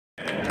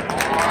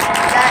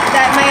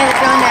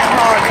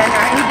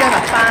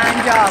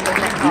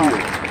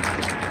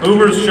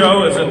Hoover's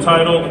show is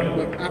entitled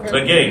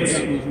The Gates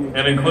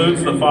and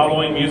includes the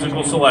following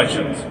musical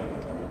selections.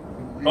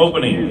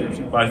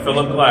 Opening by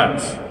Philip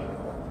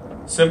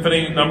Glass.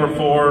 Symphony No.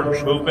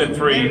 4, Movement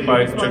 3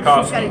 by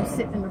Tchaikovsky.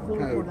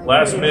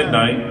 Last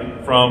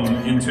Midnight from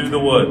Into the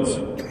Woods.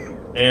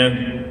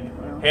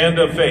 And Hand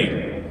of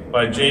Fate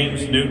by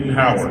James Newton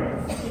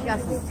Howard.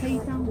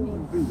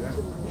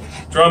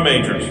 Drum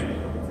majors,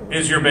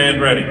 is your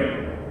band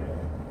ready?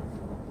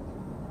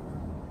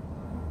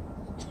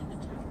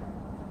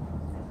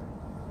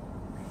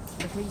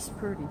 He's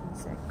pretty.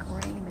 He's that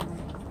cream and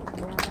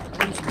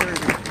he's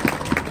pretty.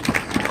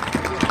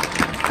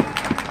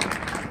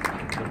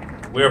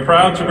 We are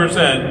proud to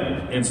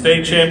present in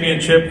state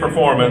championship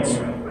performance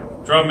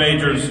drum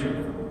majors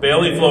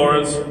Bailey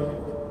Flores,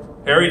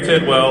 Harry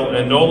Tidwell,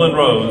 and Nolan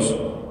Rose,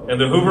 and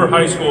the Hoover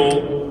High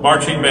School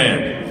Marching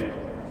Band.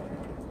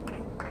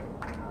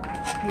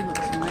 He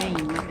looks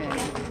mean, look at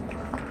him.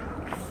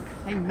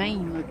 He's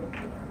mean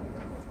looking.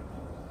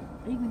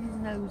 Even his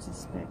nose is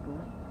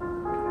speckled.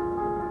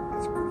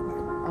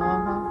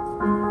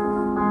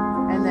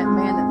 And that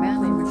man that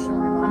mounted him was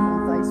showing him off on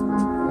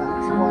Facebook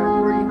about his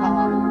water pretty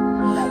hot.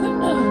 That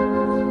was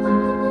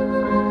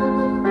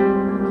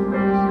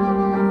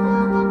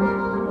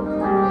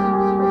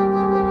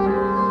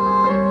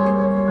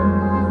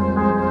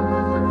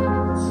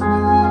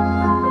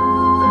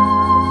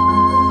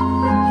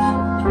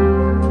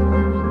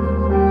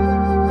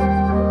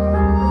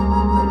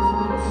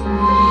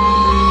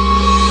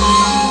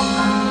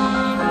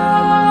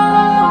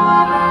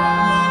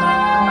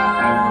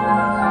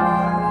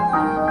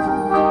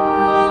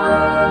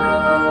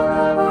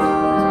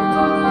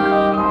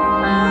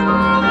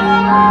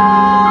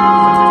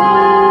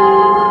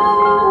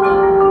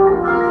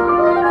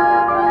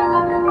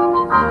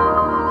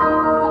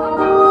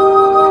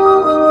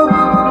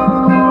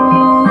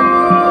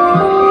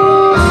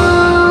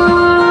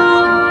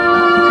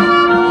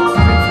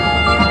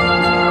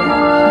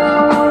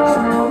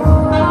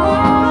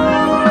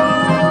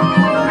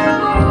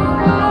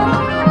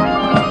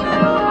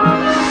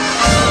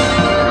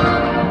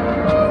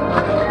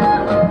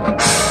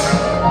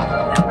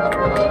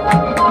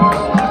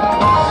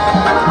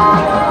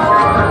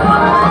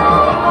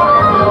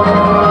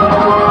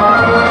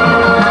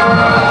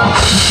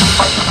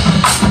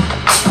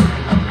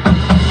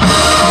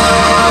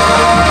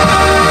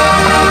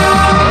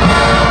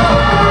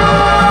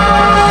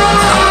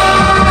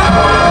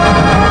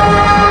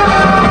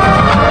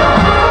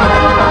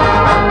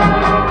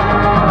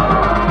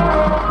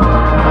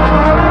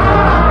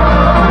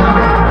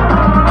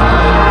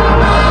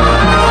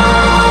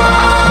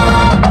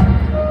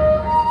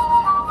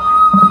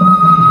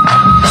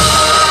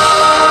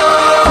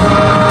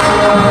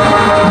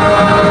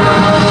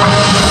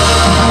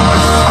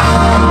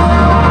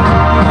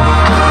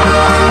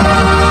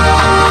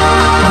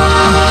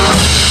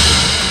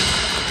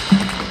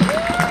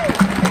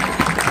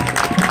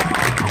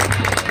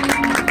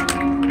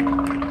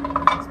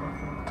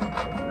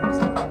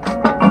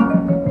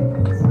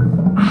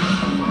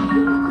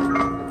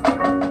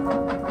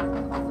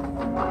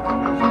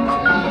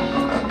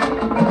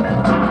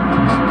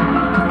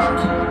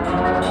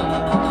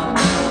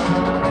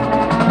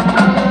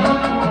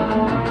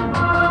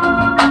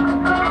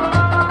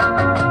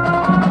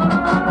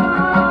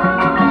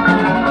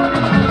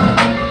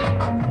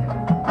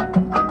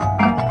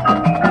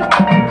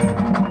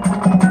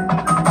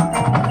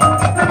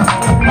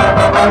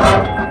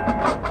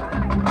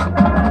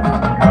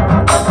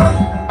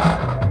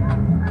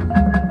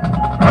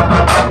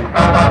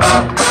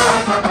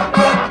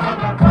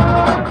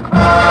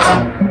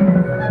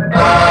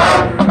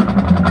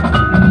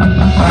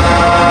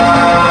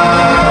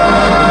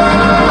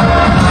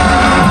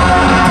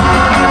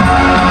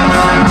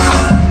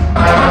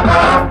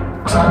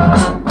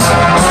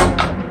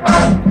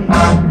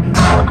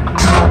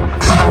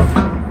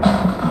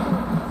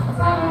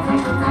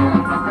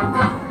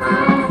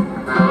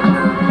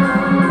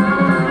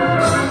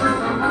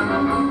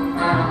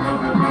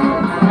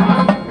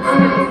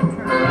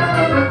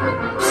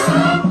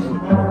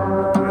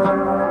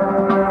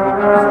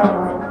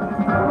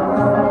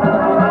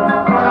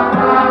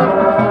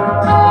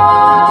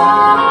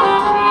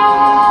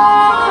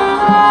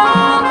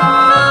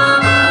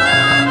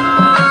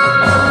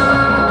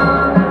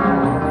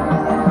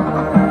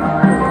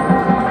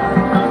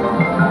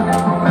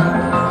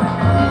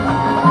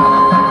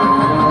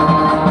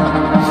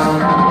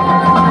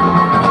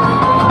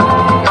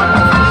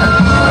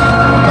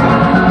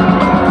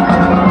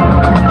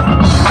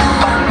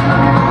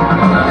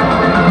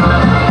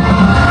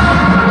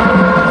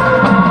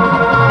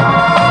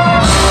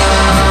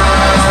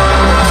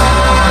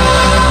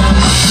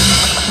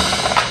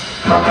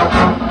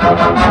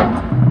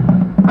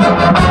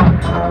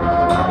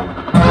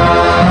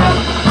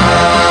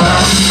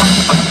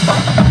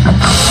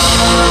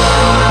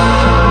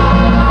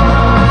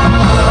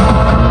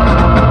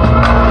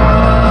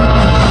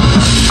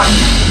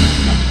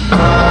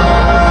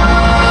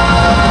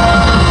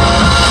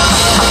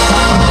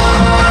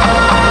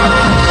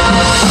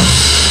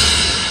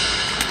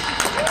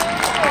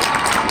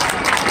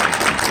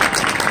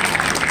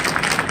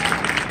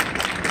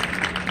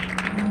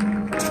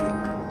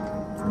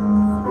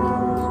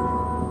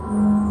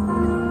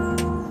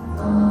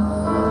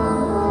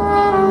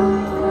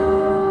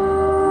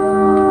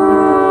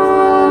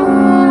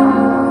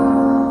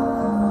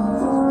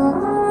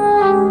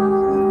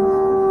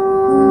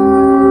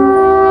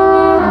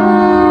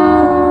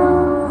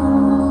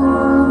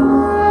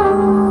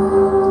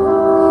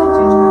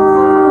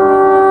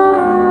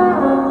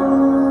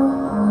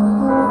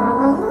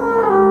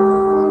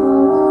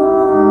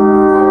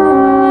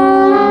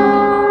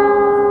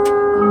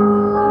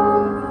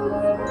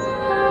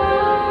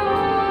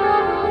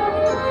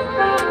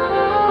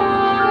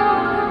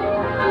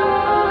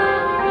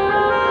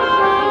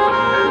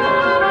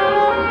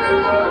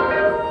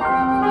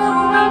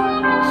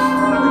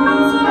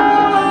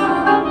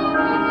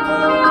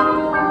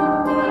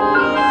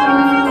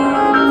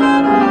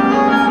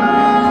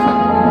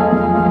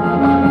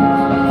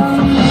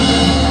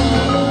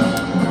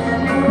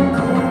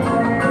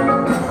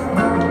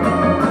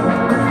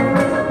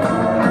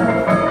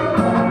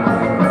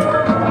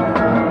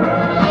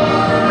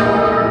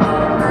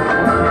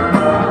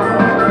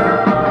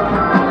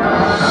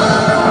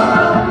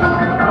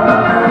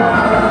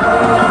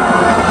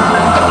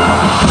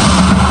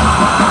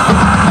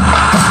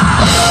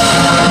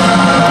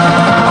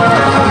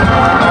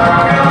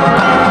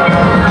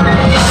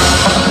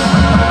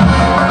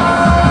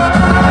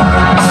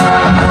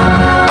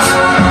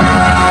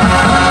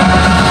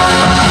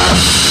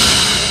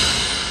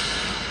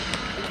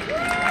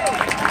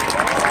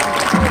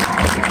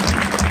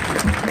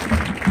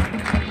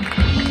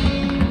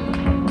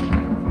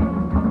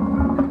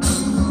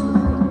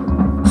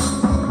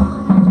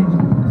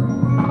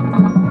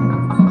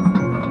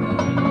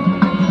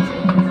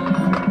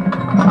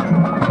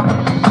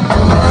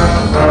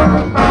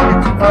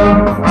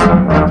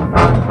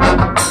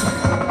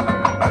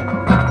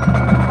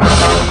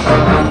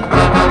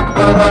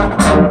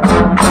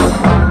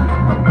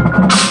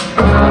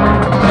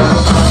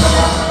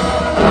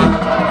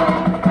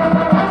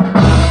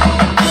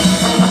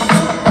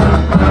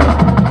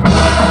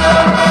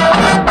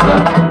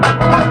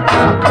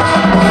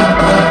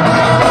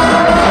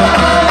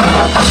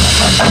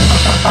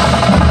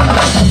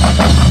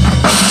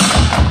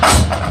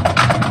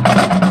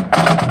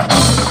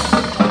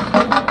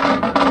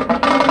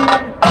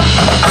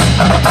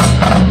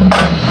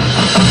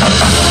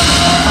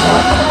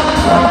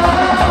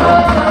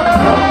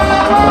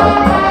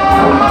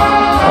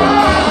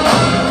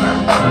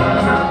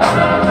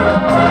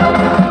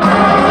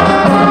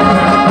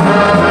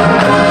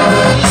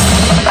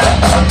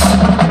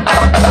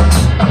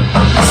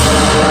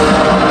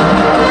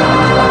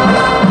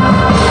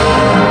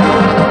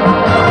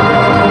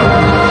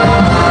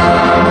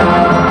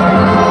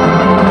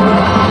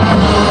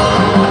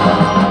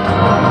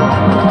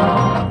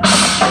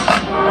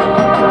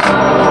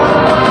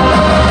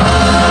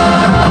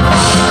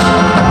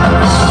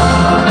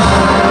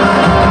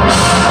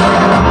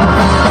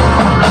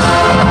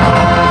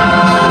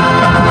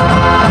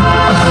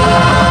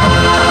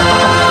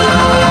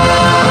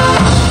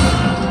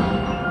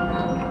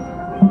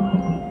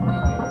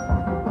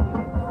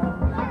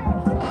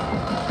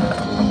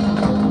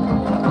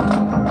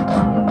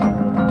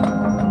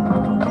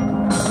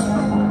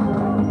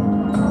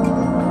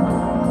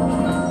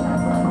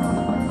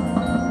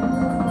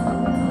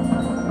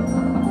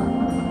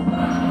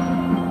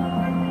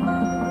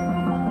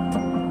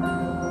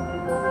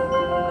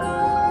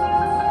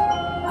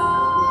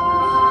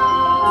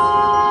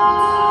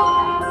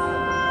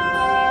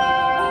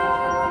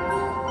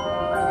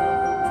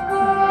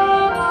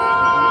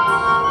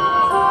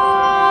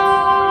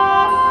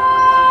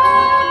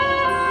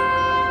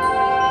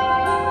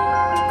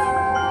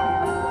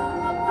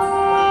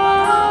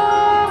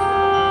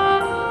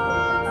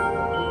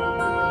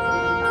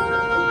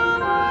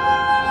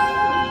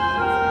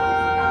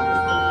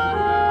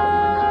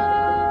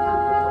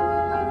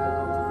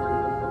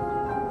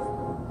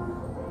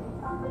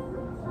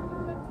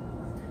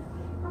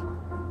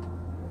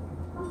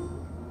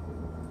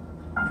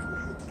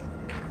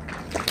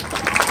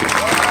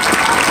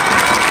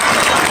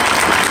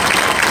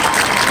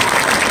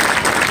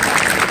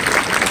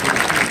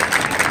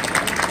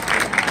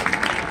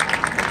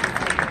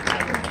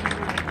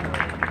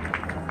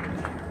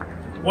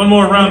One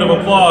more round of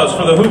applause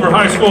for the Hoover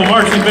High School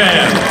Marching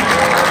Band.